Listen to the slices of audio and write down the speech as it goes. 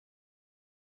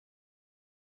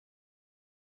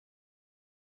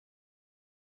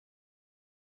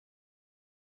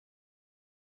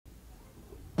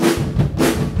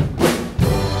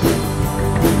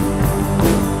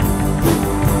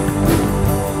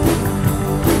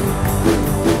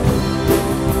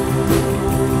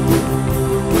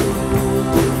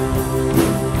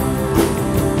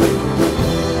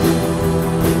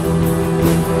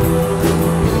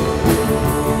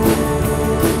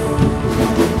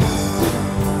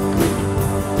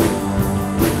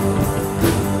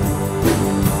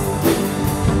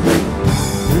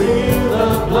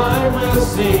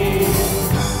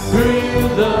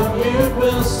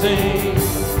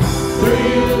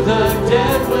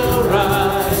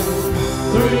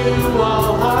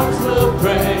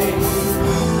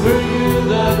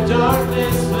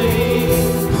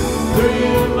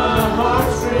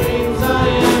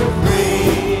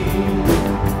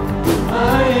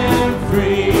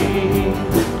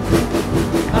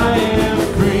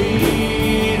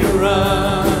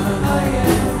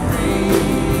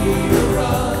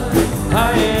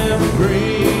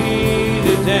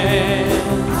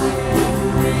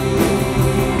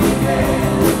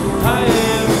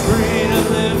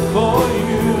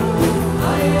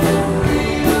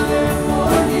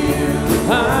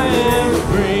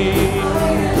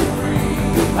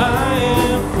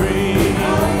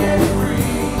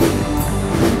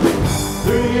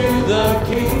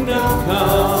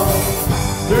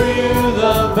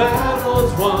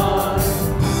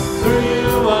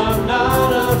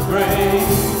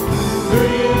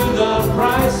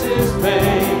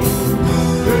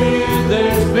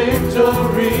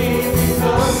free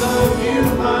because of you.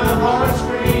 My heart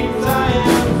screams, I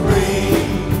am free.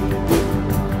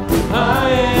 I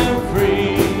am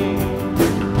free.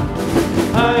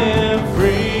 I am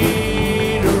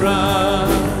free to run.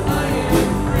 I am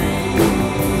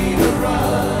free to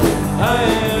run. I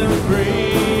am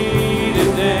free to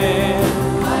dance.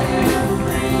 I am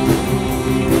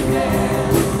free to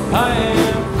dance. I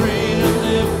am free to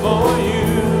live for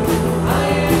you. I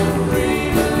am free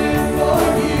to live for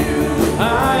you. I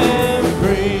am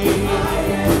free. I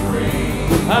am free.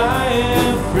 I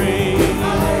am free.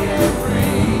 I am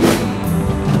free.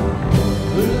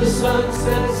 Who the sun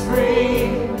sets free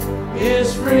is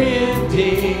free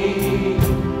indeed.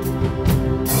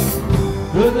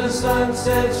 Who the sun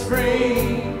sets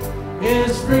free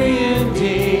is free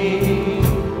indeed.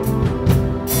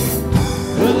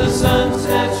 Who the sun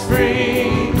sets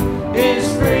free is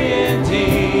free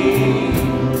indeed.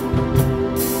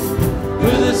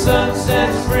 Who the sun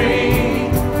sets free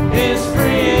is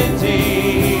free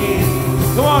indeed.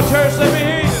 Come on, church, let me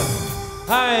hear you.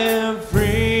 I am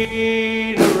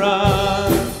free to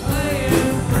run. I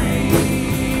am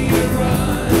free to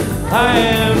run. I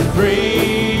am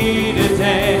free to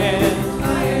dance.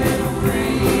 I am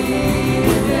free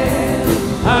to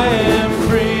dance. I am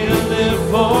free to live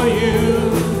for you.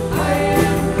 I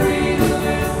am free to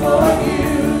live for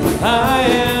you. I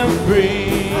am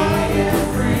free. I am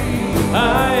free. I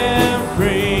am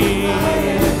free. I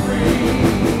am free.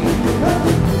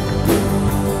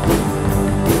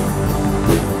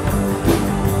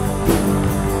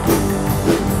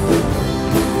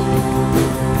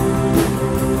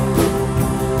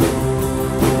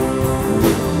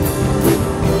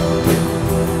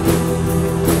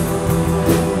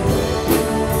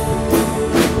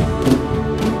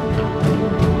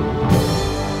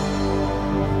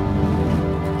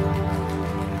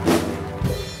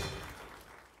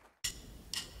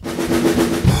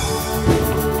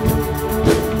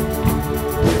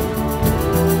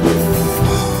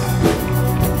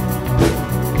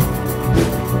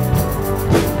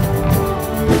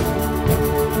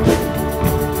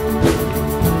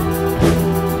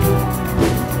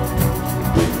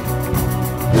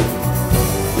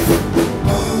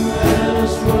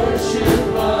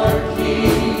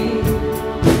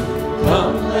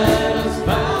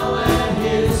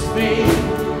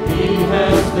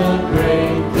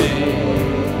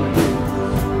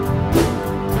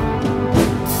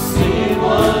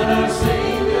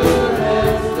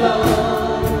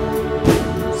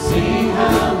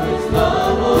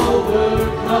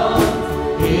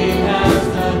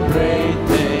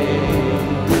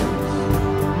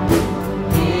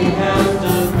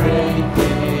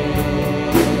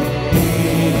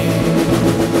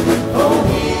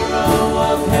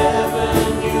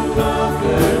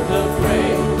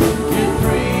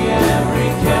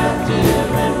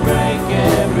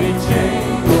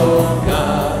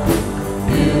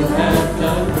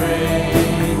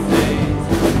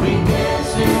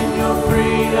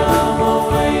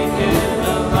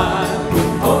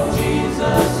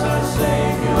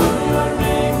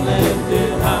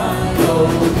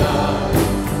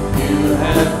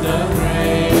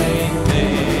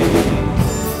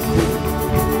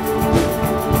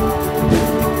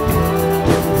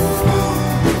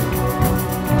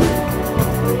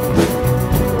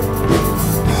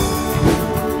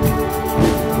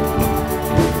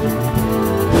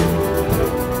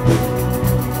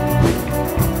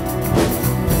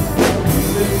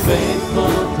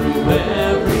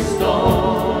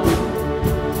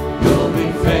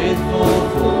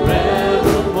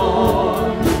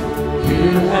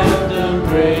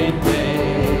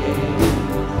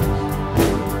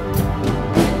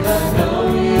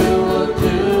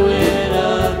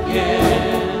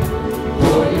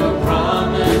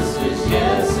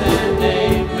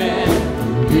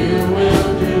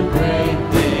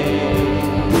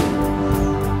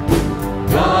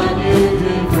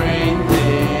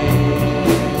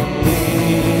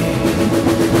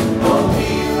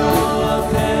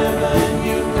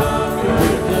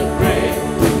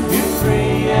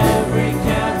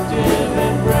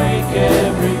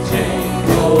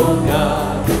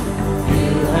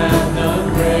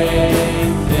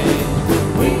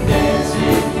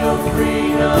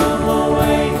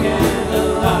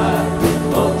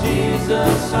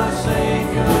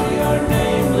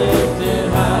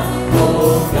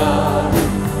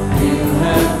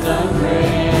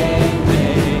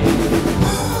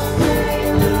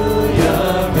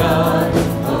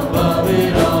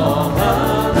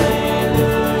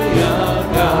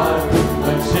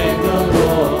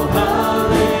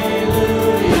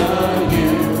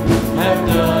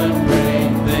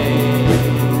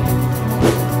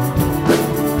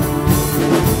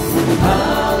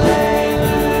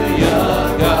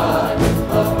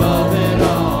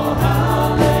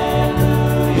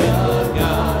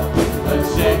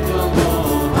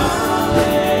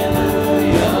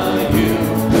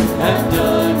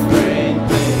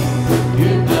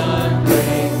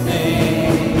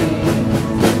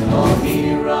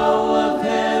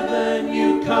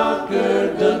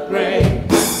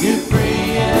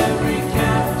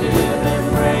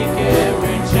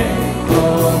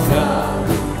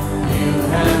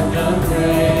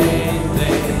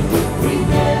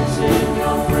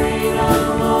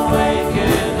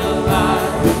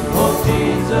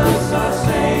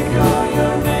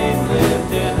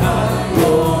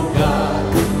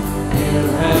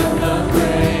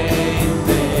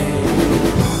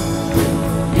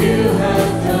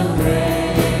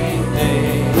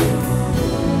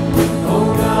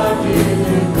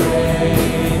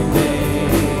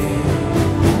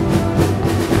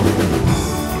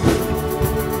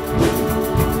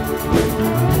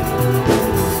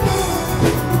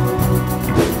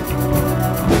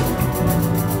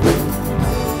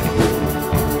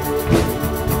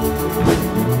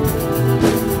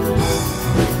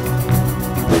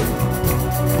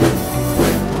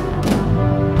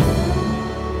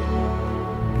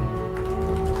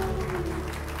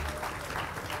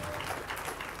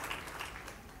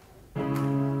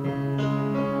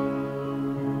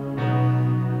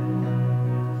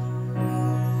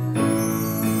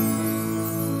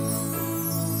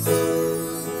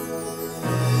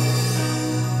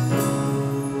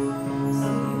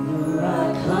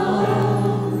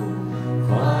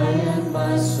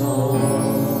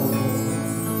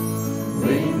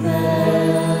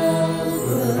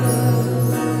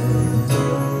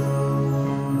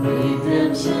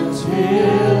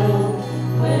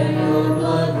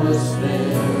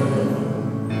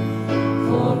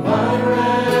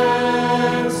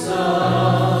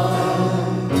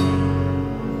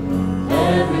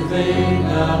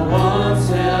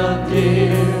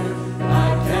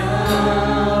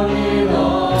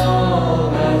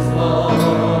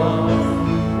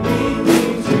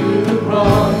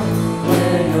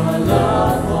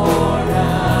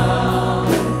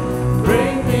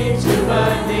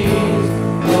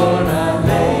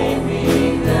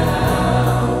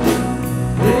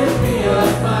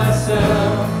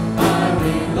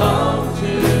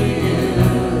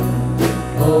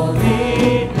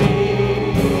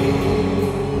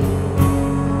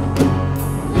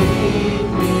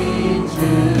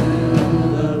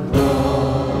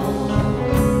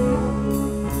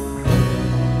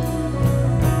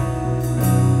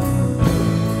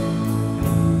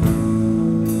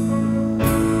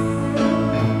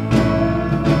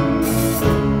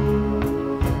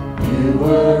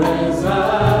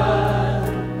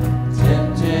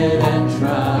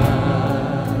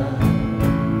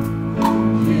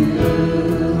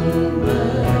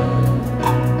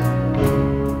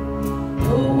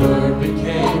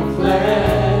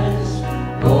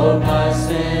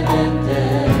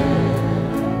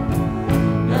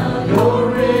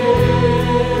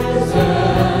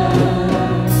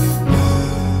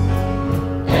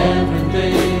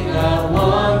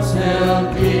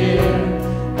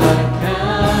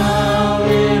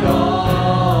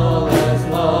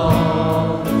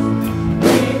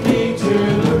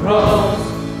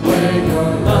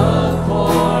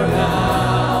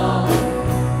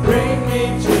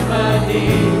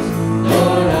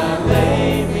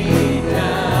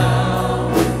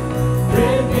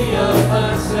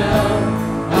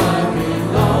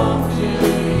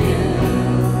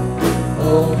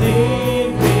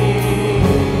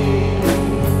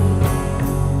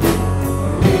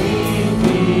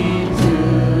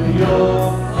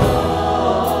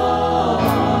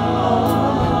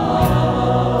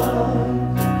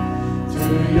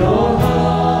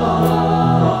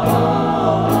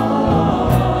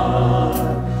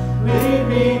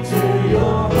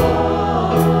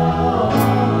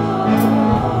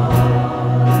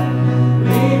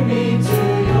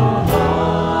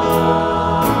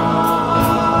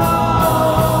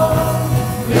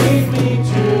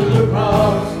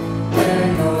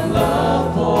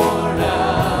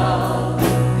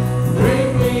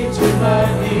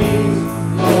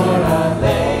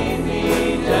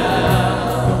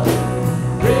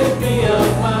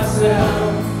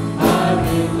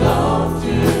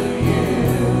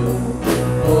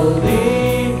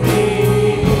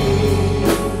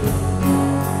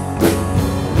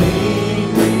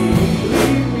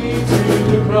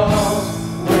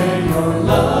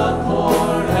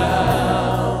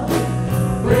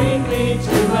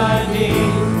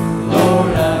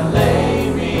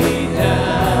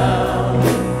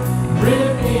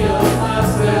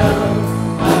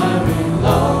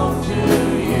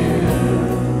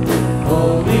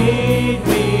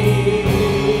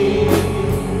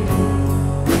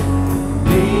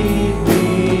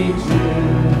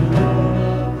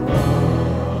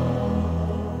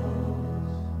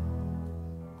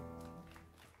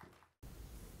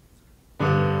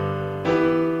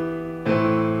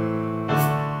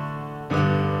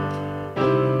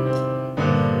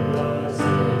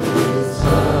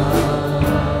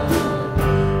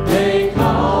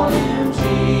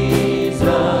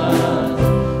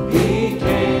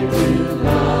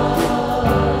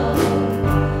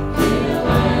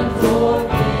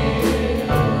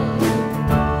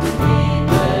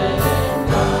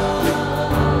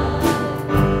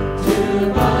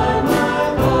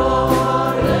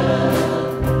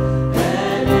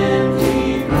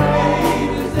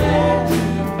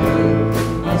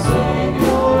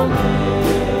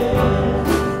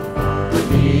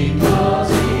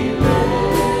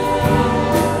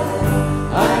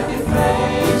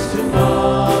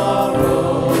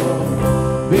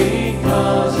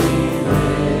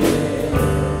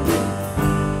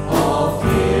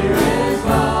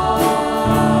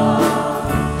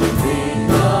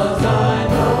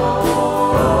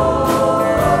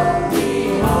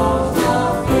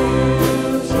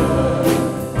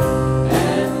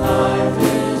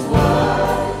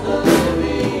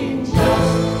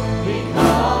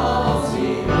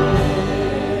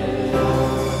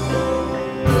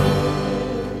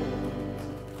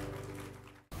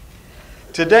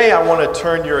 Today I want to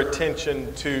turn your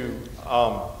attention to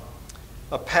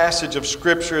a passage of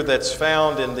Scripture that's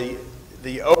found in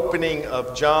the opening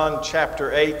of John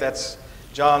chapter 8. That's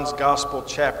John's Gospel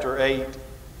chapter 8.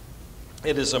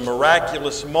 It is a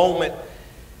miraculous moment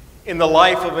in the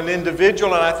life of an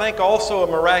individual, and I think also a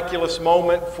miraculous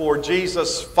moment for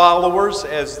Jesus' followers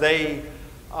as they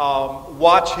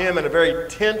watch him in a very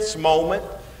tense moment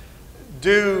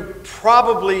do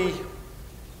probably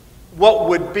what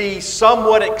would be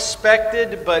somewhat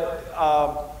expected, but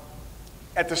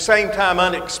at the same time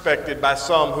unexpected by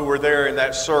some who were there in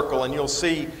that circle. And you'll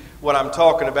see what I'm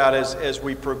talking about as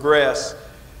we progress.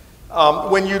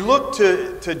 When you look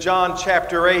to John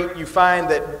chapter 8, you find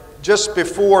that just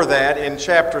before that, in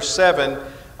chapter 7,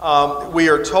 we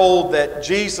are told that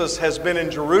Jesus has been in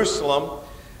Jerusalem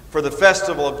for the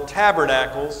Festival of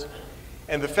Tabernacles.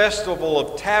 And the Festival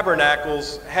of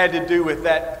Tabernacles had to do with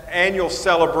that annual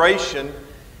celebration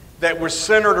that was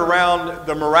centered around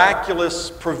the miraculous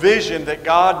provision that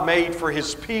God made for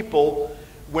His people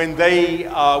when they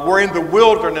were in the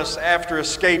wilderness after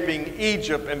escaping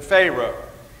Egypt and Pharaoh.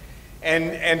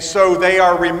 And so they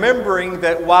are remembering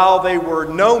that while they were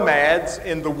nomads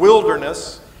in the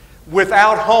wilderness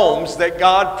without homes, that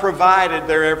God provided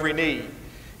their every need.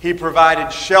 He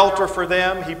provided shelter for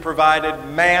them. He provided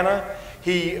manna.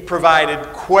 He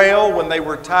provided quail when they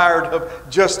were tired of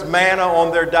just manna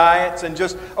on their diets. And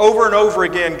just over and over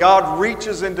again, God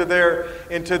reaches into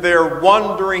their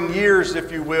wandering years,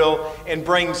 if you will, and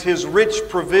brings His rich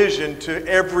provision to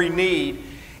every need.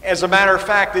 As a matter of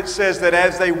fact, it says that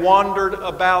as they wandered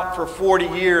about for 40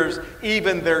 years,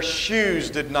 even their shoes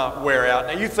did not wear out.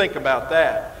 Now you think about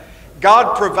that.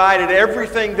 God provided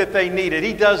everything that they needed.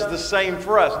 He does the same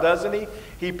for us, doesn't He?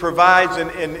 He provides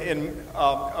in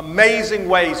amazing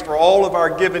ways for all of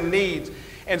our given needs.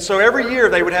 And so every year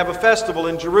they would have a festival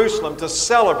in Jerusalem to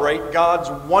celebrate God's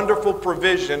wonderful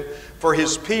provision for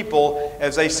His people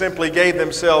as they simply gave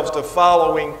themselves to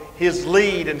following His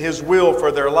lead and His will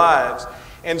for their lives.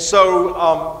 And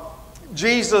so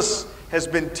Jesus has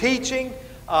been teaching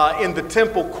in the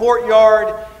temple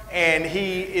courtyard, and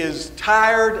He is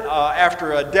tired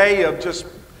after a day of just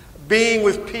being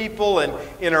with people and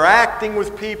interacting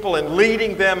with people and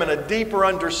leading them in a deeper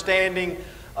understanding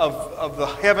of the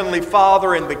Heavenly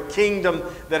Father and the kingdom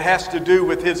that has to do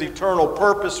with His eternal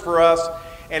purpose for us.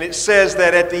 And it says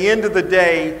that at the end of the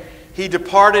day, He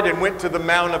departed and went to the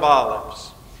Mount of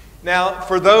Olives. Now,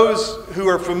 for those who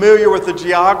are familiar with the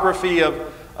geography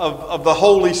of the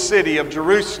holy city of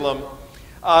Jerusalem,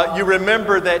 you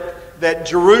remember that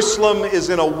Jerusalem is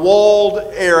in a walled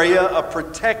area, a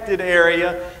protected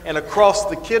area, and across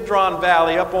the Kidron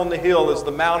Valley up on the hill is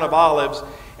the Mount of Olives,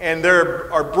 and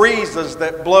there are breezes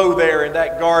that blow there in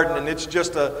that garden, and it's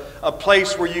just a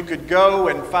place where you could go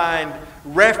and find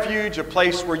refuge, a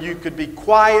place where you could be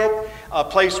quiet, a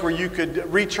place where you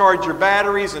could recharge your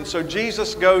batteries. And so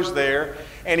Jesus goes there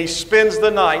and He spends the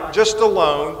night just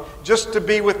alone, just to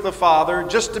be with the Father,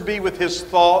 just to be with His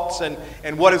thoughts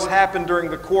and what has happened during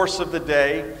the course of the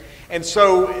day. And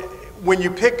so when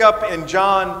you pick up in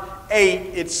John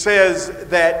 8, it says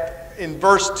that in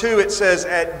verse 2, it says,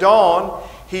 "At dawn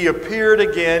He appeared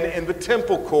again in the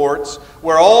temple courts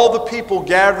where all the people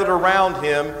gathered around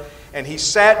Him, and He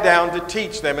sat down to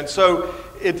teach them." And so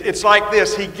it's like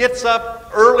this. He gets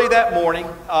up early that morning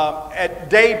at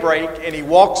daybreak, and He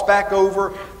walks back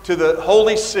over to the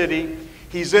holy city.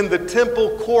 He's in the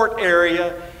temple court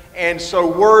area, and so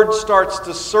word starts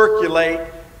to circulate.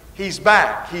 He's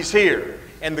back. He's here.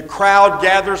 And the crowd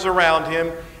gathers around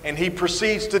Him, and He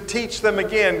proceeds to teach them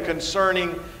again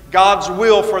concerning God's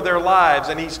will for their lives.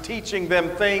 And He's teaching them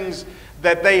things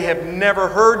that they have never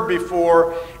heard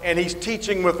before, and He's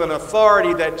teaching with an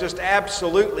authority that just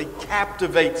absolutely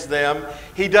captivates them.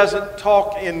 He doesn't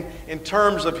talk in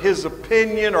terms of his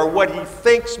opinion or what he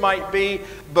thinks might be,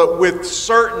 but with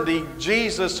certainty,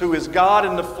 Jesus, who is God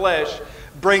in the flesh,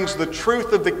 brings the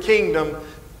truth of the kingdom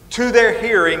to their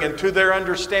hearing and to their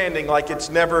understanding like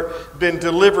it's never been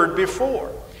delivered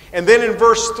before. And then in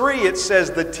verse 3 it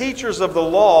says, "The teachers of the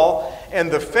law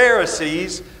and the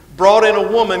Pharisees brought in a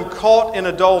woman caught in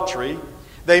adultery.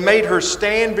 They made her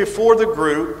stand before the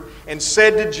group and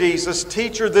said to Jesus,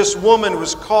 'Teacher, this woman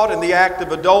was caught in the act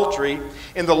of adultery.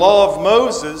 In the law of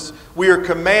Moses, we are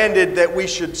commanded that we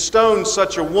should stone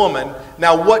such a woman.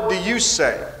 Now what do you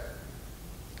say?'"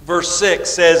 Verse 6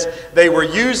 says, "They were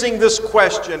using this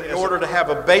question in order to have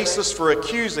a basis for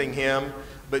accusing Him,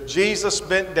 but Jesus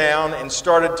bent down and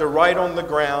started to write on the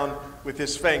ground with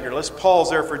His finger." Let's pause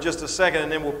there for just a second,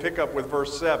 and then we'll pick up with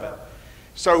verse 7.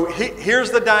 So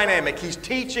here's the dynamic. He's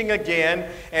teaching again,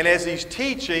 and as He's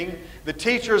teaching, the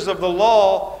teachers of the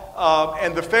law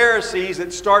and the Pharisees,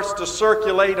 it starts to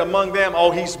circulate among them,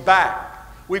 oh, he's back.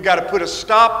 We've got to put a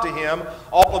stop to him.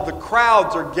 All of the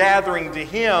crowds are gathering to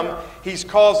him. He's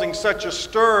causing such a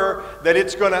stir that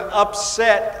it's going to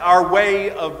upset our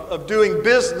way of doing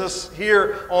business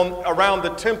here around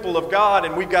the temple of God,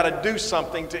 and we've got to do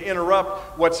something to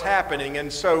interrupt what's happening.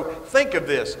 And so think of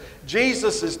this.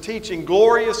 Jesus is teaching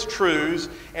glorious truths,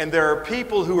 and there are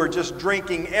people who are just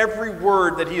drinking every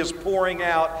word that he is pouring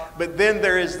out. But then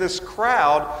there is this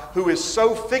crowd who is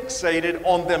so fixated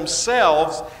on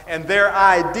themselves and their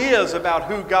ideas about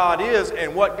who God is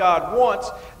and what God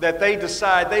wants that they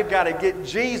decide they've got to get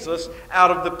Jesus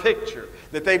out of the picture,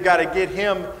 that they've got to get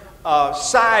him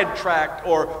sidetracked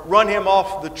or run him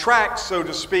off the track, so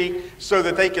to speak, so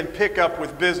that they can pick up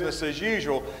with business as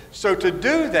usual. So to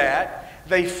do that,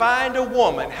 they find a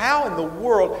woman. How in the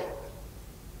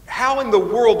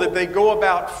world did they go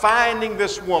about finding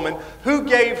this woman? Who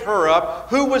gave her up?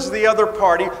 Who was the other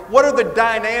party? What are the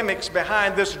dynamics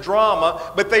behind this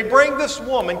drama? But they bring this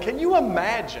woman. Can you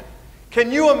imagine?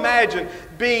 Can you imagine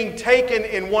being taken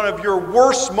in one of your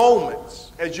worst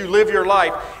moments as you live your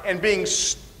life and being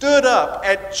stood up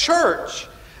at church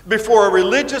before a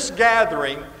religious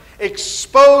gathering,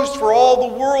 exposed for all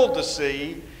the world to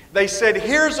see? They said,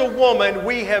 here's a woman,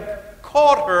 we have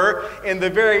caught her in the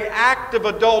very act of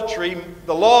adultery.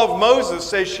 The law of Moses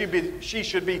says she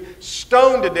should be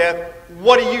stoned to death.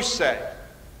 What do you say?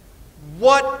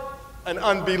 What an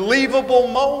unbelievable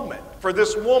moment for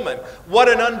this woman. What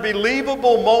an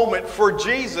unbelievable moment for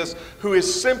Jesus, who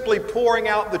is simply pouring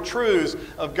out the truths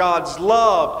of God's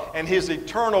love and his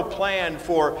eternal plan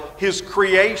for his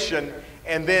creation.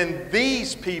 And then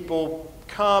these people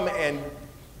come and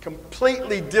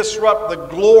completely disrupt the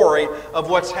glory of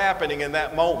what's happening in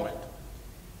that moment.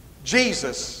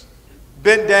 Jesus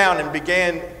bent down and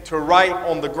began to write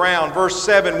on the ground. Verse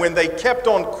 7, when they kept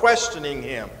on questioning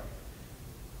him.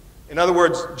 In other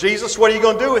words, Jesus, what are you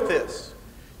going to do with this?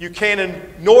 You can't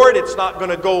ignore it. It's not going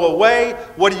to go away.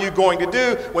 What are you going to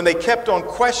do? When they kept on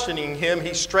questioning him,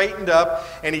 he straightened up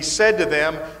and he said to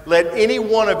them, let any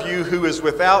one of you who is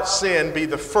without sin be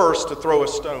the first to throw a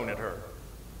stone at her.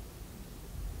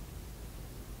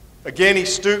 Again, he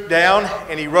stooped down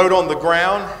and he wrote on the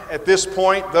ground. At this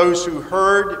point, those who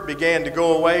heard began to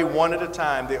go away one at a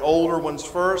time, the older ones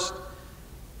first,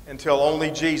 until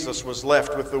only Jesus was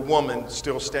left with the woman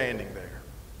still standing there.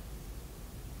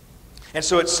 And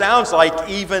so it sounds like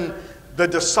even the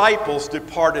disciples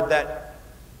departed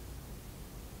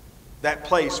that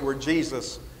place where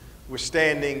Jesus was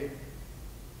standing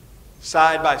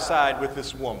side by side with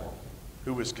this woman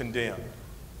who was condemned.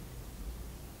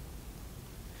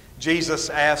 Jesus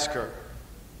asked her,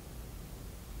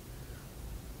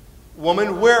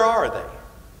 woman, where are they?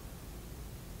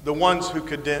 The ones who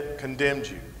condemned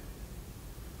you.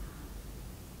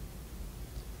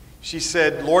 She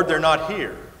said, Lord, they're not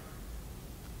here.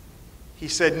 He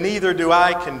said, neither do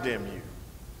I condemn you.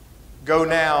 Go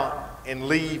now and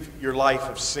leave your life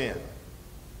of sin.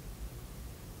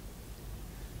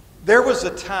 There was a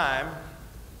time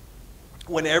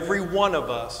when every one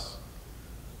of us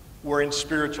were in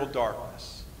spiritual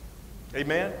darkness.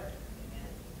 Amen?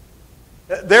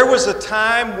 There was a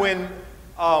time when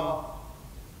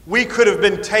we could have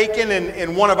been taken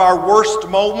in one of our worst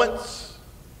moments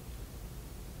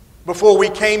before we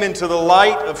came into the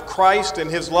light of Christ and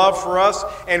his love for us,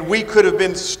 and we could have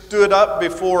been stood up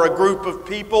before a group of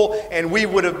people and we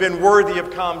would have been worthy of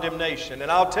condemnation.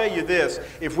 And I'll tell you this,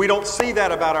 if we don't see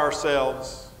that about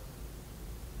ourselves,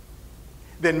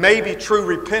 then maybe true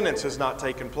repentance has not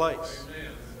taken place.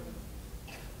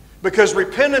 Because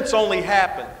repentance only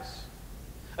happens.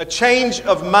 A change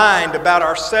of mind about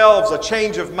ourselves, a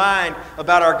change of mind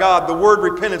about our God. The word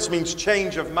repentance means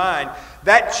change of mind.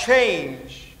 That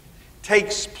change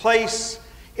takes place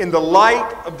in the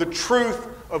light of the truth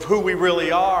of who we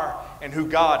really are and who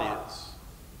God is,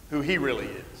 who he really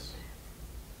is.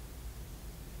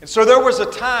 And so there was a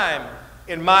time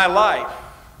in my life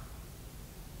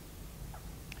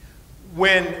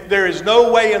when there is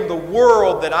no way in the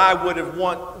world that I would have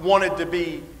wanted to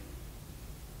be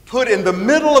put in the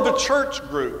middle of a church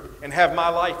group and have my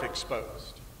life exposed.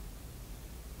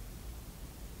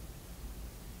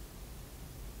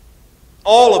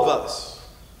 All of us,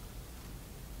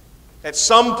 at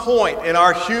some point in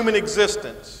our human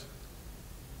existence,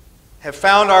 have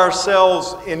found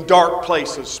ourselves in dark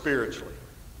places spiritually.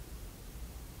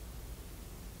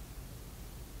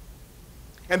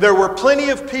 And there were plenty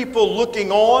of people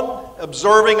looking on,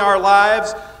 observing our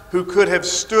lives, who could have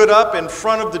stood up in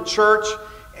front of the church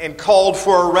and called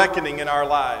for a reckoning in our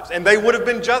lives. And they would have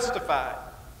been justified.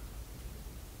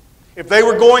 If they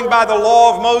were going by the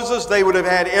law of Moses, they would have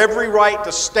had every right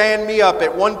to stand me up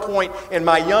at one point in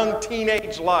my young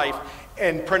teenage life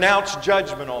and pronounce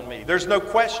judgment on me. There's no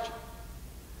question.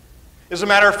 As a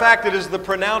matter of fact, it is the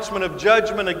pronouncement of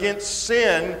judgment against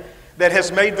sin that has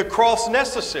made the cross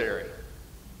necessary.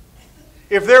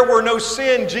 If there were no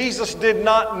sin, Jesus did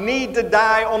not need to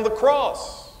die on the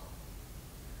cross.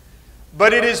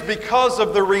 But it is because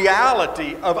of the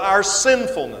reality of our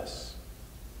sinfulness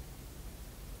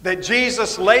that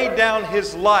Jesus laid down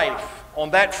His life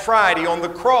on that Friday on the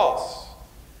cross,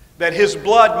 that His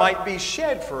blood might be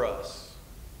shed for us.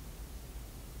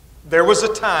 There was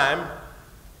a time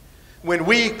when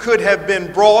we could have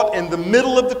been brought in the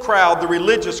middle of the crowd, the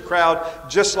religious crowd,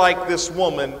 just like this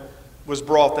woman was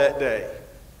brought that day.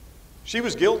 She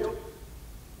was guilty.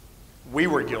 We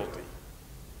were guilty.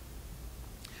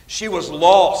 She was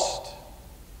lost.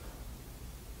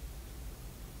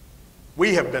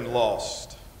 We have been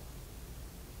lost.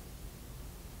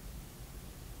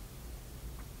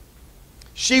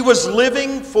 She was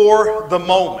living for the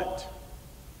moment.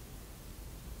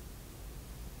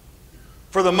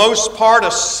 For the most part,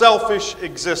 a selfish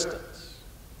existence.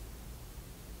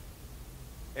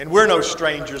 And we're no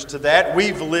strangers to that.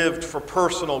 We've lived for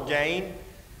personal gain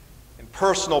and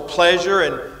personal pleasure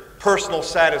and personal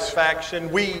satisfaction.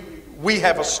 We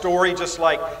have a story just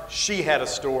like she had a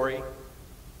story.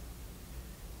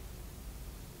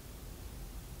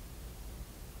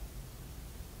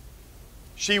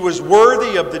 She was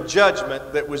worthy of the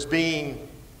judgment that was being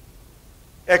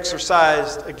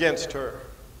exercised against her,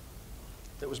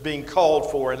 that was being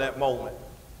called for in that moment.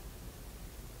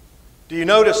 Do you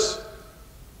notice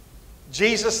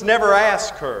Jesus never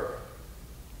asked her,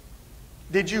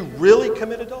 "Did you really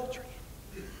commit adultery?"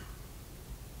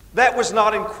 That was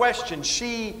not in question.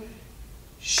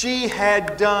 She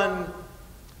had done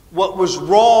what was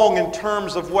wrong in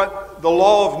terms of what the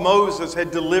law of Moses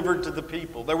had delivered to the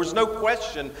people. There was no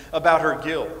question about her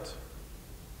guilt.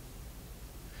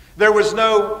 There was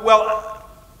no, well,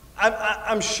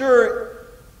 I'm sure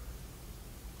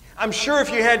if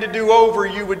you had to do over,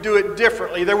 you would do it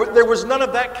differently. There was none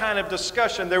of that kind of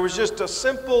discussion. There was just a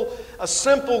simple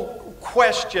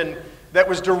question that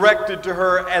was directed to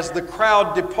her as the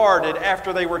crowd departed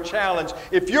after they were challenged.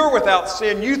 If you're without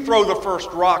sin, you throw the first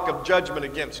rock of judgment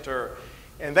against her.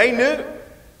 And they knew.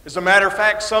 As a matter of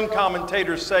fact, some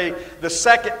commentators say the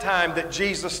second time that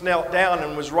Jesus knelt down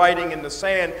and was writing in the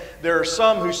sand, there are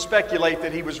some who speculate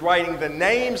that He was writing the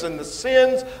names and the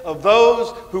sins of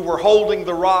those who were holding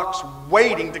the rocks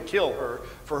waiting to kill her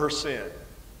for her sin.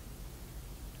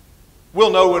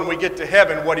 We'll know when we get to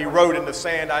heaven what He wrote in the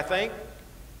sand, I think.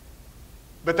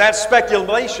 But that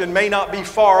speculation may not be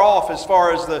far off as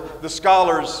far as the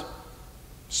scholars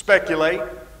speculate.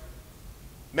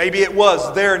 Maybe it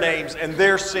was their names and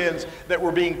their sins that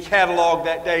were being cataloged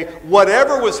that day.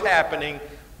 Whatever was happening,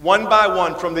 one by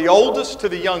one, from the oldest to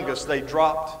the youngest, they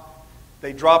dropped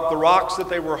the rocks that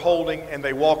they were holding and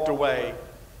they walked away.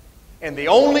 And the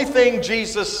only thing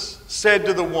Jesus said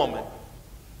to the woman,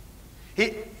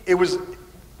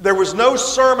 there was no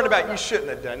sermon about, "You shouldn't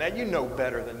have done that. You know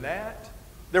better than that."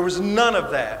 There was none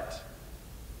of that.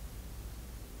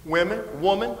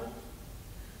 Woman,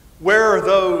 where are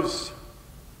those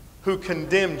who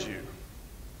condemned you?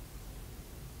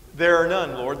 There are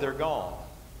none, Lord. They're gone.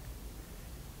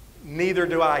 Neither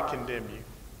do I condemn you.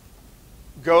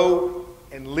 Go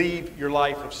and leave your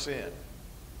life of sin.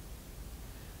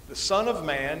 The Son of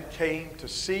Man came to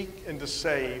seek and to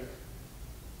save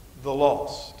the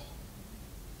lost.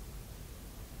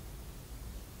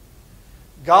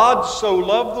 God so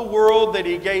loved the world that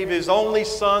He gave His only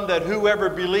Son, that whoever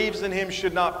believes in Him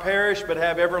should not perish but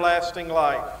have everlasting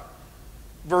life.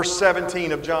 Verse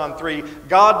 17 of John 3,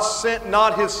 God sent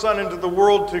not His Son into the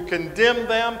world to condemn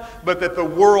them, but that the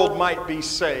world might be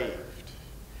saved.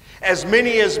 As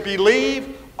many as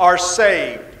believe are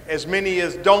saved. As many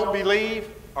as don't believe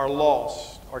are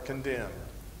lost, are condemned.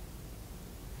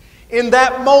 In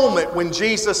that moment when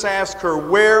Jesus asked her,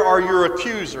 "Where are your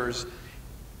accusers?"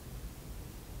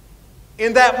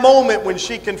 In that moment when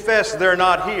she confessed, "They're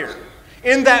not here."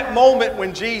 In that moment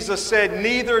when Jesus said,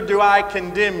 "Neither do I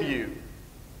condemn you,"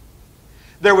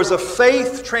 there was a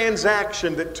faith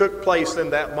transaction that took place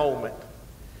in that moment.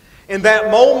 In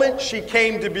that moment, she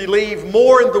came to believe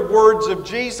more in the words of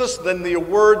Jesus than the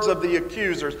words of the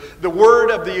accusers. The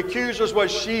word of the accusers was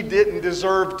she didn't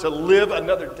deserve to live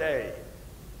another day.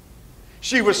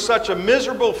 She was such a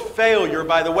miserable failure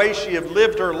by the way she had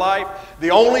lived her life. The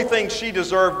only thing she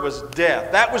deserved was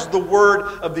death. That was the word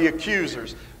of the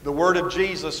accusers. The word of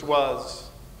Jesus was,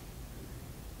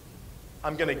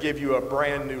 "I'm going to give you a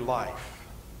brand new life."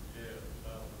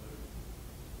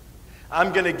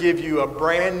 I'm going to give you a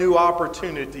brand new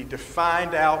opportunity to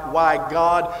find out why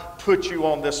God put you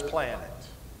on this planet.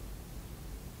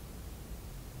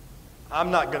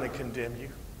 I'm not going to condemn you.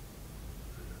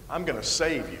 I'm going to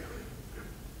save you.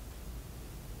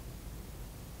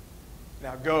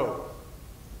 Now go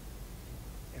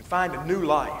and find a new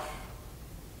life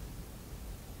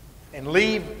and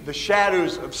leave the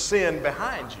shadows of sin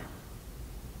behind you.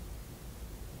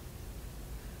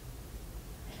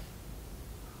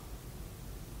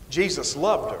 Jesus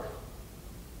loved her.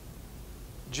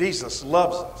 Jesus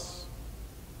loves us.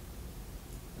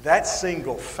 That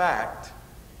single fact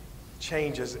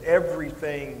changes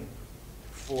everything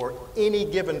for any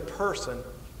given person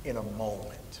in a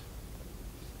moment.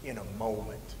 In a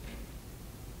moment.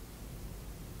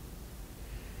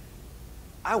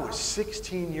 I was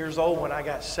 16 years old when I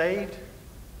got saved.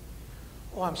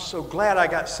 Oh, I'm so glad I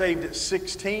got saved at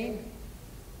 16.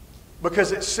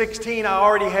 Because at 16, I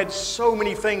already had so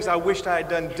many things I wished I had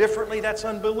done differently. That's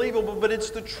unbelievable, but it's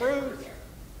the truth.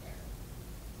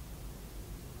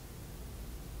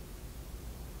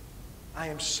 I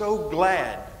am so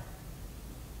glad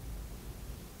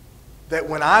that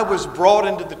when I was brought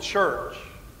into the church,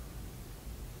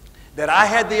 that I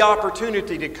had the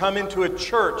opportunity to come into a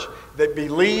church that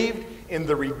believed in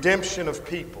the redemption of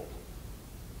people.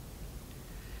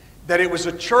 That it was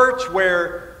a church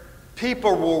where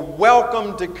people were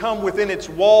welcome to come within its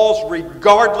walls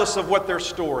regardless of what their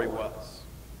story was.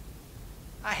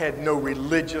 I had no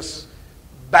religious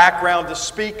background to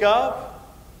speak of,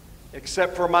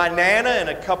 except for my Nana and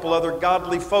a couple other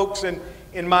godly folks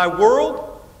in my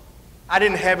world. I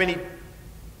didn't have any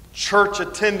church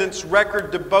attendance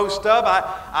record to boast of.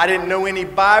 I didn't know any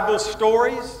Bible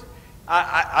stories.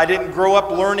 I didn't grow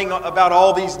up learning about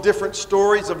all these different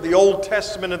stories of the Old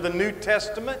Testament and the New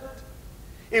Testament.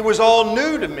 It was all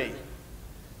new to me.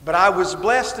 But I was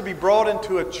blessed to be brought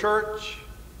into a church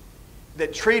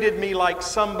that treated me like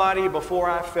somebody before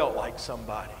I felt like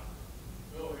somebody.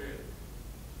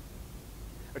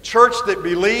 A church that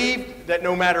believed that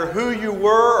no matter who you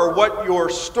were or what your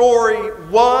story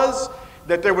was,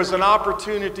 that there was an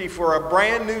opportunity for a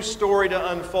brand new story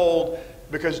to unfold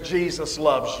because Jesus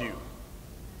loves you.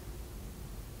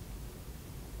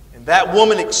 And that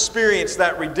woman experienced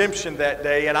that redemption that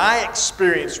day, and I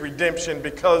experienced redemption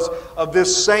because of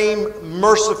this same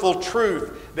merciful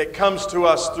truth that comes to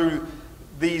us through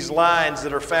these lines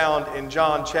that are found in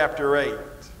John chapter 8.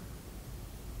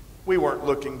 We weren't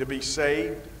looking to be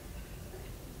saved.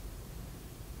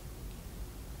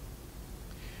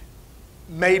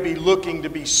 Maybe looking to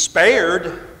be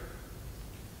spared,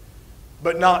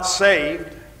 but not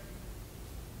saved.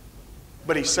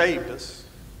 But He saved us.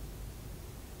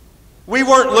 We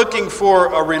weren't looking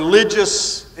for a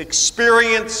religious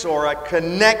experience or a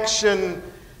connection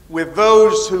with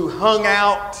those who hung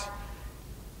out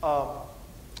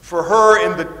for her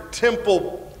in the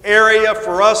temple area,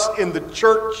 for us in the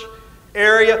church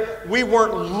area. We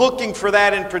weren't looking for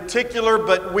that in particular,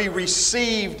 but we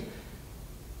received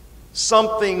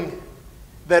something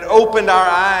that opened our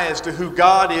eyes to who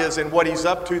God is and what He's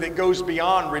up to, that goes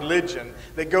beyond religion,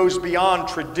 that goes beyond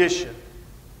tradition.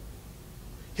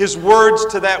 His words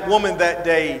to that woman that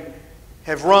day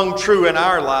have rung true in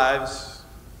our lives.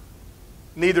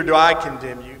 Neither do I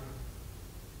condemn you.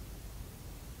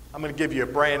 I'm going to give you a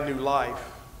brand new life.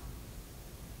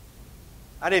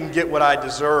 I didn't get what I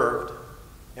deserved,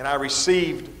 and I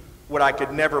received what I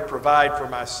could never provide for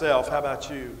myself. How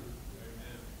about you?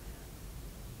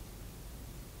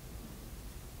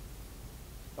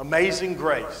 Amazing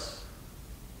grace.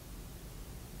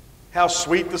 How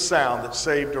sweet the sound that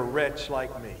saved a wretch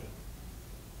like me.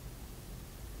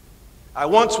 I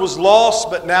once was lost,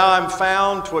 but now I'm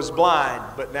found. 'Twas blind,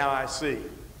 but now I see.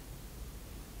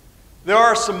 There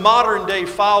are some modern day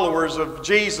followers of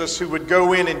Jesus who would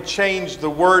go in and change the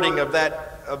wording of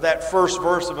that first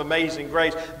verse of Amazing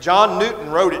Grace. John Newton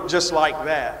wrote it just like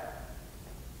that.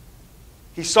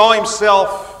 He saw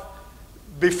himself,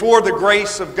 before the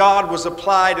grace of God was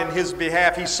applied in his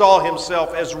behalf, he saw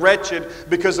himself as wretched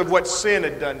because of what sin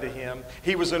had done to him.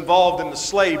 He was involved in the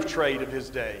slave trade of his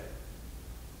day.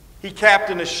 He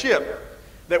captained a ship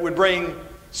that would bring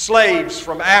slaves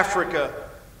from Africa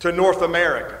to North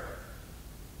America.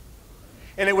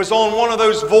 And it was on one of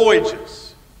those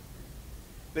voyages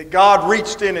that God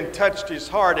reached in and touched his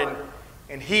heart,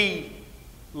 and he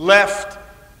left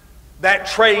that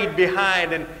trade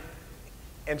behind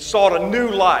and sought a new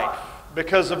life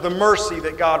because of the mercy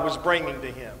that God was bringing to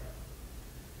him.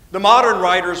 The modern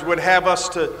writers would have us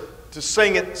to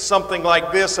sing it something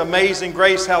like this: Amazing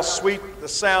grace, how sweet the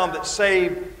sound that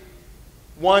saved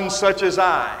one such as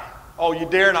I. Oh, you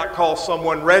dare not call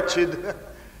someone wretched,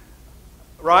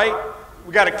 right?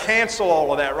 We got to cancel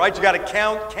all of that, right? You got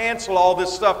to cancel all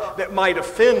this stuff that might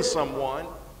offend someone.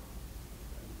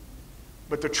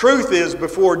 But the truth is,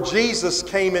 before Jesus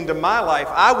came into my life,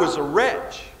 I was a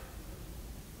wretch.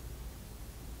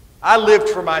 I lived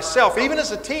for myself. Even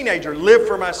as a teenager, lived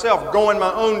for myself, going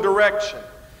my own direction,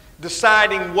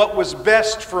 deciding what was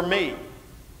best for me.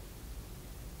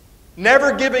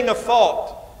 Never giving a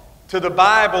thought to the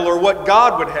Bible or what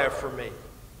God would have for me.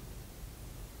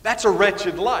 That's a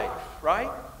wretched life, right?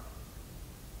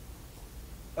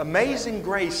 Amazing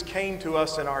grace came to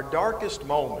us in our darkest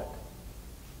moment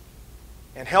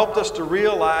and helped us to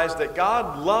realize that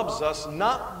God loves us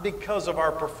not because of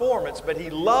our performance, but He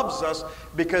loves us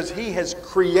because He has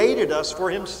created us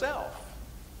for Himself.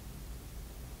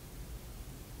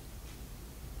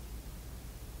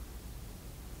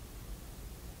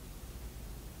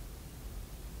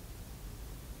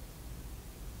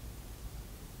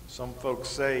 Some folks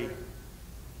say,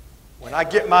 when I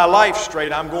get my life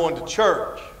straight, I'm going to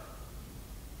church.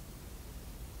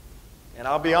 And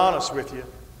I'll be honest with you,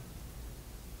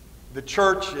 the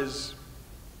church is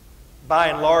by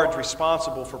and large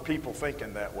responsible for people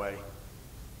thinking that way.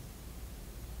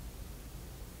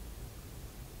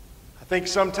 I think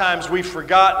sometimes we've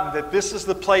forgotten that this is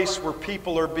the place where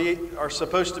people are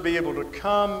supposed to be able to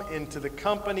come into the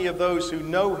company of those who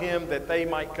know Him, that they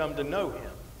might come to know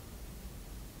Him.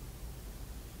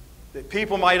 That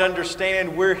people might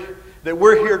understand that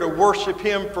we're here to worship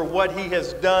Him for what He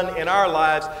has done in our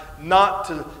lives, not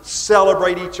to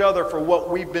celebrate each other for what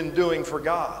we've been doing for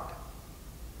God.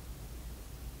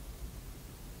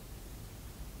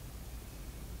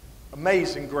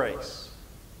 Amazing grace,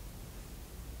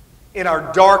 in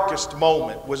our darkest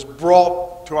moment, was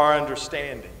brought to our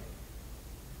understanding.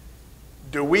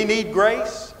 Do we need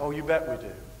grace? Oh, you bet we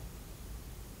do.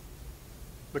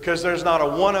 Because there's not a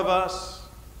one of us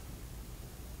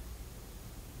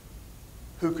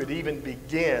who could even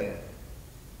begin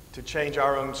to change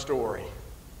our own story.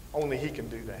 Only He can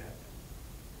do that.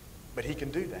 But He can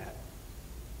do that.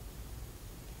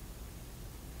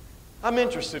 I'm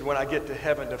interested when I get to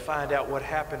heaven to find out what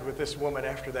happened with this woman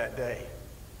after that day.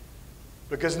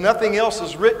 Because nothing else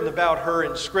is written about her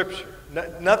in Scripture.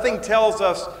 Nothing tells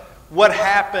us what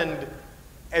happened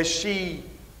as she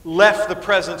left the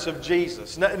presence of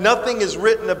Jesus. Nothing is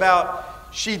written about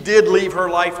she did leave her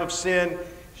life of sin.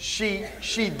 She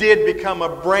did become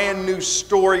a brand new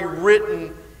story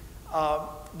written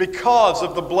because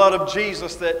of the blood of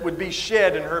Jesus that would be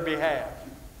shed in her behalf.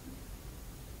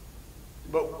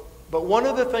 But one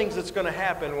of the things that's going to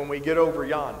happen when we get over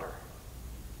yonder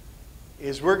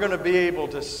is we're going to be able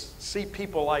to see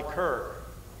people like her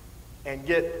and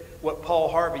get what Paul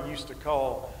Harvey used to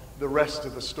call the rest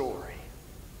of the story.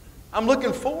 I'm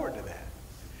looking forward to that.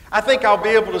 I think I'll be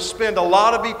able to spend a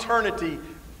lot of eternity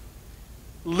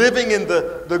living in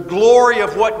the glory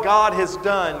of what God has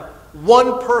done,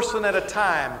 one person at a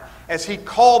time, as He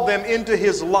called them into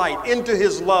His light, into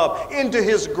His love, into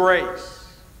His grace.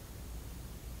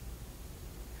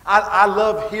 I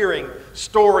love hearing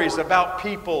stories about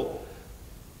people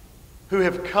who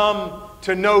have come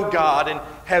to know God and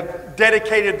have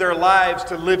dedicated their lives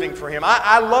to living for Him.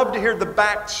 I love to hear the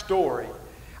backstory.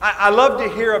 I love to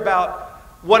hear about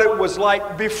what it was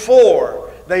like before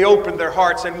they opened their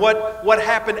hearts and what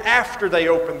happened after they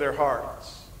opened their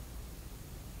hearts.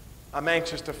 I'm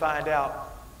anxious to find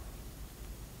out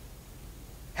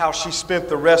how she spent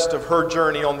the rest of her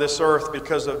journey on this earth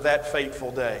because of that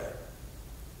fateful day.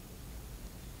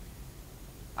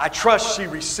 I trust she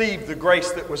received the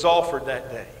grace that was offered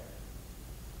that day.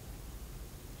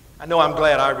 I know I'm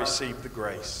glad I received the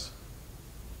grace.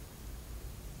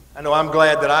 I know I'm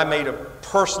glad that I made a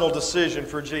personal decision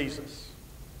for Jesus.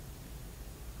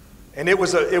 And it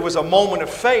was a moment of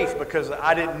faith because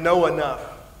I didn't know enough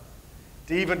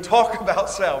to even talk about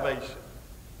salvation.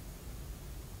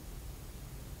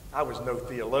 I was no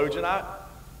theologian.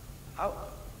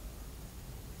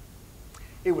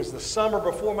 It was the summer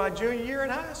before my junior year in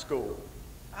high school.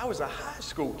 I was a high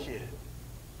school kid.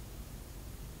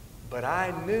 But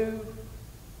I knew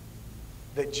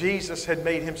that Jesus had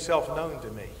made Himself known to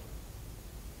me.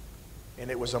 And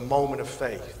it was a moment of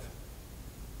faith.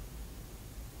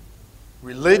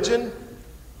 Religion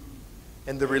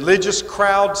and the religious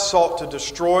crowd sought to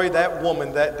destroy that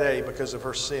woman that day because of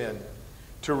her sin.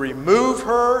 To remove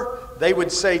her, they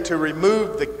would say, to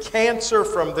remove the cancer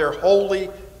from their holy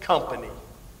company.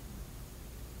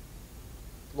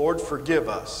 Lord, forgive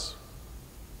us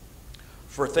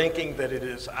for thinking that it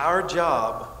is our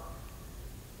job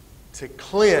to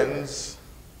cleanse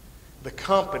the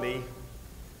company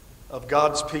of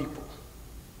God's people.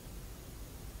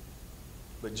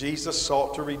 But Jesus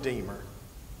sought to redeem her,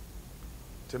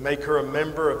 to make her a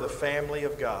member of the family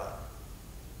of God.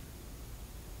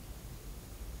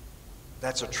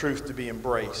 That's a truth to be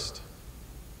embraced.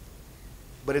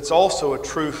 But it's also a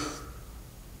truth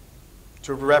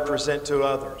to represent to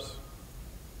others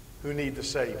who need the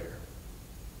Savior.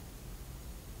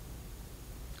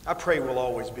 I pray we'll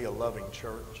always be a loving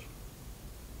church.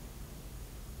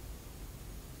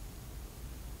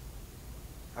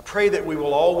 I pray that we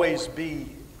will always be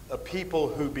a people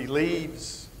who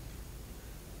believes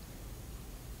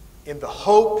in the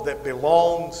hope that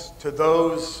belongs to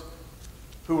those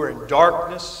who are in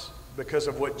darkness because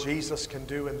of what Jesus can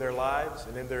do in their lives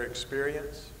and in their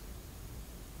experience.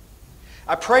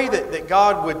 I pray that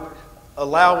God would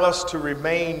allow us to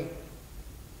remain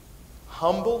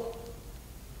humble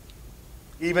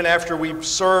even after we've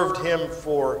served Him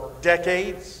for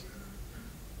decades.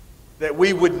 That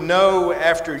we would know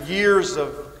after years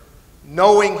of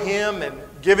knowing Him and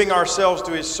giving ourselves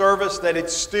to His service that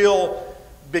it's still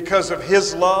because of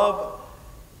His love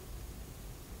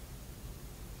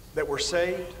that we're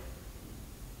saved.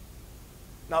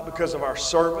 Not because of our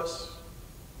service,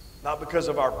 not because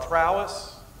of our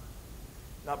prowess,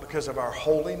 not because of our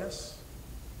holiness.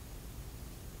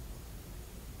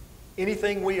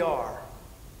 Anything we are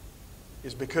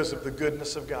is because of the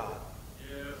goodness of God.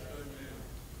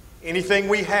 Anything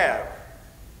we have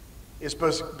is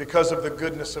because of the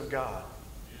goodness of God.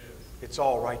 It's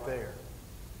all right there.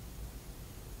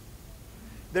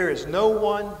 There is no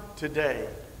one today,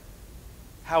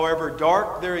 however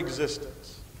dark their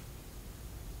existence,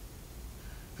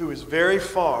 who is very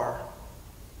far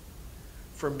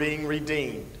from being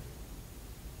redeemed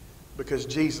because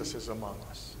Jesus is among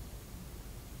us.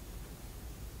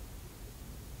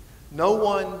 No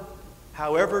one,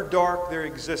 however dark their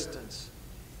existence,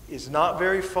 is not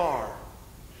very far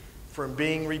from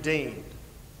being redeemed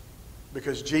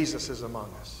because Jesus is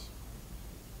among us.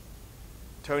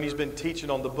 Tony's been teaching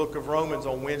on the book of Romans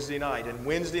on Wednesday night. And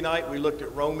Wednesday night we looked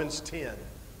at Romans 10.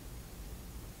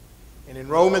 And in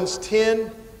Romans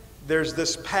 10, there's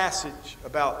this passage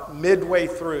about midway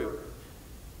through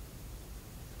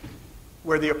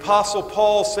where the Apostle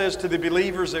Paul says to the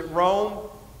believers at Rome,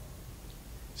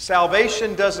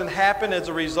 salvation doesn't happen as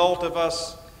a result of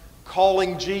us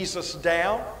calling Jesus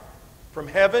down from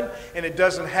heaven, and it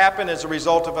doesn't happen as a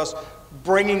result of us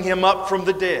bringing Him up from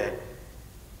the dead.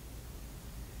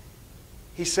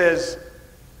 He says,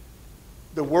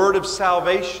 the word of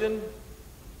salvation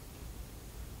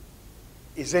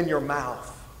is in your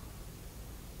mouth.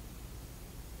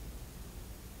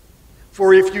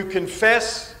 For if you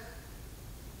confess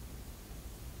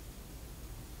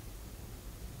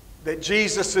that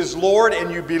Jesus is Lord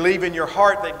and you believe in your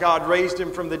heart that God raised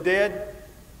Him from the dead,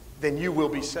 then you will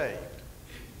be saved.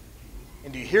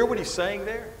 And do you hear what he's saying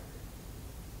there?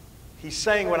 He's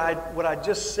saying what I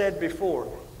just said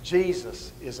before.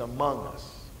 Jesus is among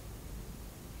us.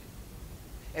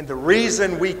 And the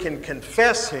reason we can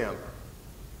confess Him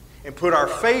and put our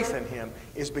faith in Him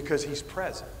is because He's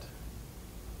present.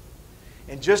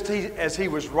 And just as He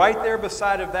was right there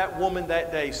beside of that woman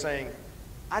that day saying,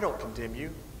 I don't condemn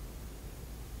you.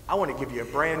 I want to give you a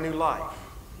brand new life.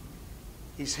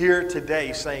 He's here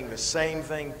today saying the same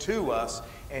thing to us,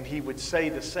 and He would say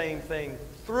the same thing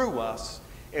through us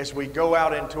as we go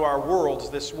out into our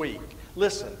worlds this week.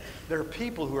 Listen, there are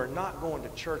people who are not going to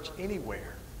church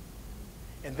anywhere.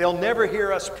 And they'll never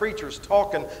hear us preachers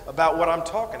talking about what I'm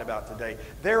talking about today.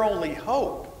 Their only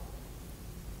hope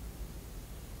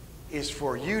is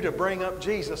for you to bring up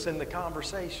Jesus in the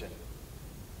conversation.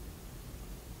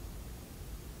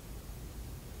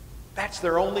 That's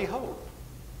their only hope.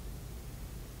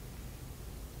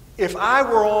 If I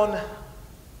were on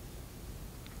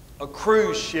a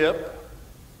cruise ship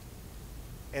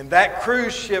and that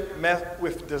cruise ship met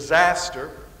with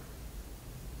disaster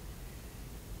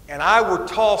and I were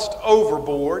tossed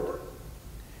overboard,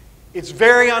 it's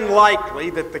very unlikely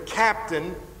that the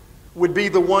captain would be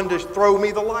the one to throw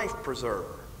me the life preserver.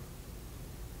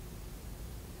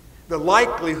 The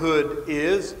likelihood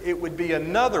is it would be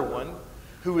another one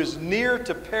who is near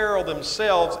to peril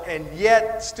themselves and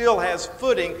yet still has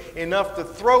footing enough to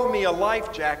throw me a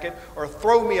life jacket or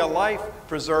throw me a life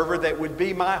preserver that would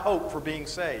be my hope for being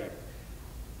saved.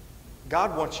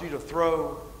 God wants you to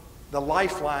throw the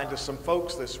lifeline to some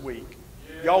folks this week.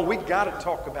 Y'all, we got to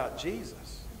talk about Jesus.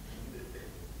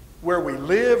 Where we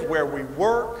live, where we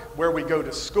work, where we go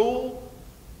to school.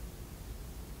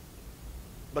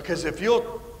 Because if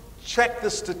you'll check the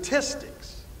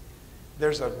statistics,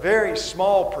 there's a very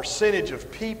small percentage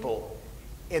of people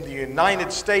in the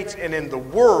United States and in the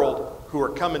world who are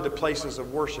coming to places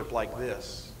of worship like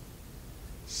this.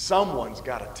 Someone's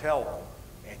got to tell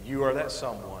them, and you are that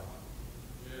someone.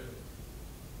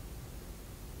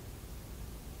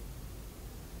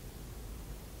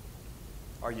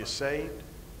 Are you saved?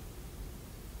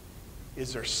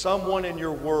 Is there someone in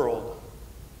your world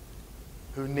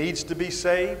who needs to be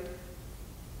saved?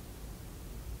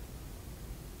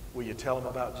 Will you tell them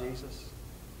about Jesus?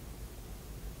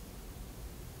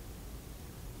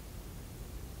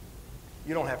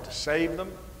 You don't have to save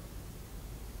them.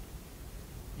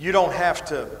 You don't have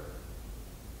to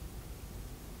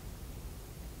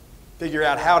figure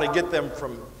out how to get them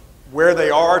from where they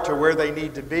are to where they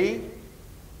need to be.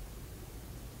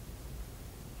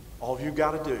 All you've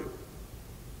got to do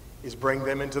is bring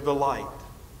them into the light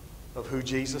of who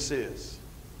Jesus is.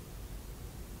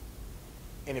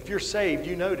 And if you're saved,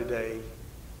 you know today,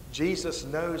 Jesus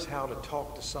knows how to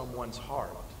talk to someone's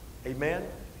heart. Amen?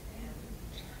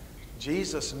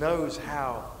 Jesus knows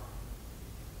how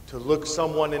to look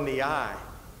someone in the eye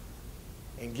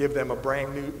and give them a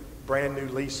brand new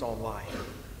lease on life.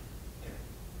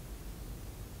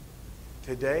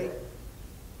 Today,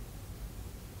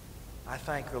 I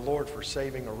thank the Lord for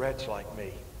saving a wretch like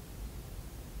me.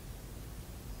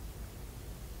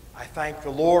 I thank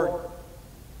the Lord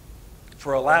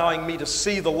for allowing me to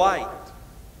see the light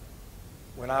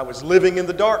when I was living in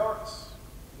the darkness,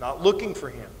 not looking for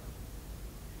Him.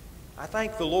 I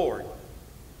thank the Lord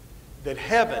that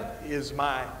heaven is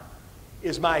my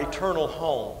eternal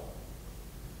home,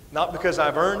 not because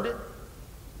I've earned it,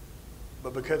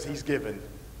 but because He's given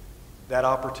that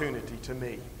opportunity to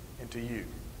me and to you.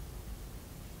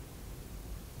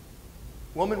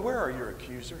 Woman, where are your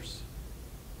accusers?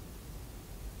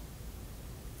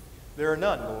 There are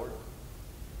none, Lord.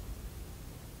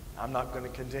 I'm not going to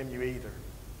condemn you either.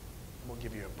 I'm going to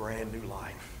give you a brand new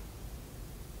life.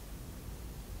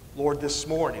 Lord, this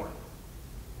morning,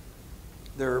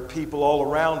 there are people all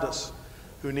around us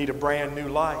who need a brand new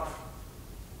life.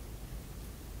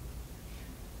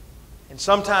 And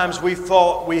sometimes we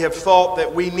have thought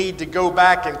that we need to go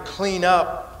back and clean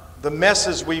up the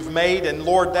messes we've made, and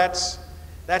Lord, that's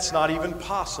not even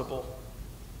possible.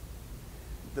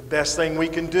 The best thing we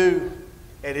can do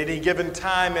at any given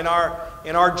time in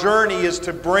our journey is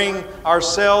to bring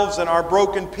ourselves and our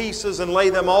broken pieces and lay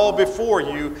them all before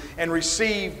you and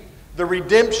receive the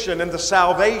redemption and the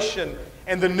salvation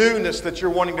and the newness that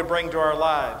you're wanting to bring to our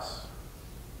lives.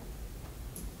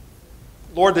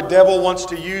 Lord, the devil wants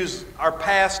to use our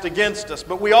past against us,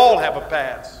 but we all have a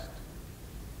past.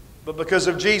 But because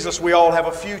of Jesus, we all have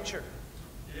a future.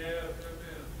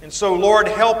 And so, Lord,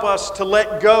 help us to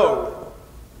let go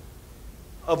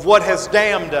of what has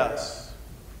damned us,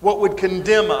 what would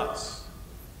condemn us,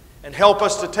 and help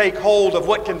us to take hold of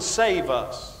what can save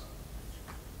us.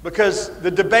 Because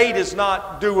the debate is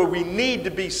not, do we need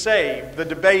to be saved? The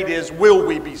debate is, will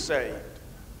we be saved?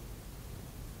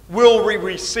 Will we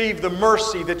receive the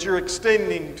mercy that you're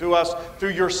extending to us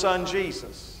through your Son,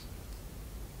 Jesus?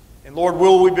 And Lord,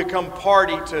 will we become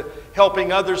party to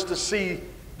helping others to see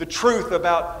the truth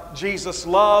about Jesus'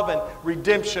 love and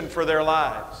redemption for their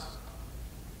lives?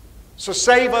 So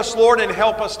save us, Lord, and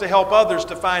help us to help others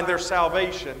to find their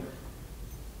salvation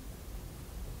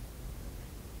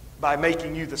by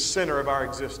making you the center of our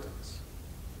existence.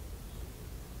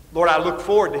 Lord, I look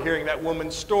forward to hearing that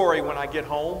woman's story when I get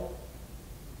home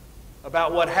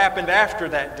about what happened after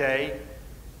that day.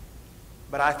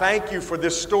 But I thank you for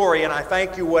this story, and I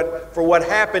thank you for what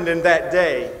happened in that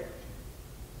day.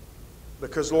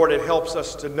 Because, Lord, it helps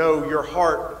us to know your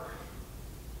heart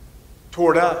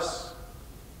toward us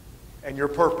and your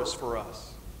purpose for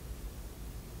us.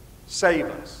 Save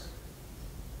us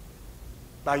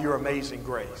by your amazing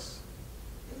grace.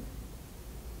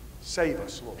 Save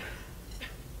us, Lord.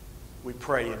 We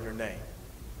pray in your name.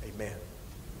 Amen.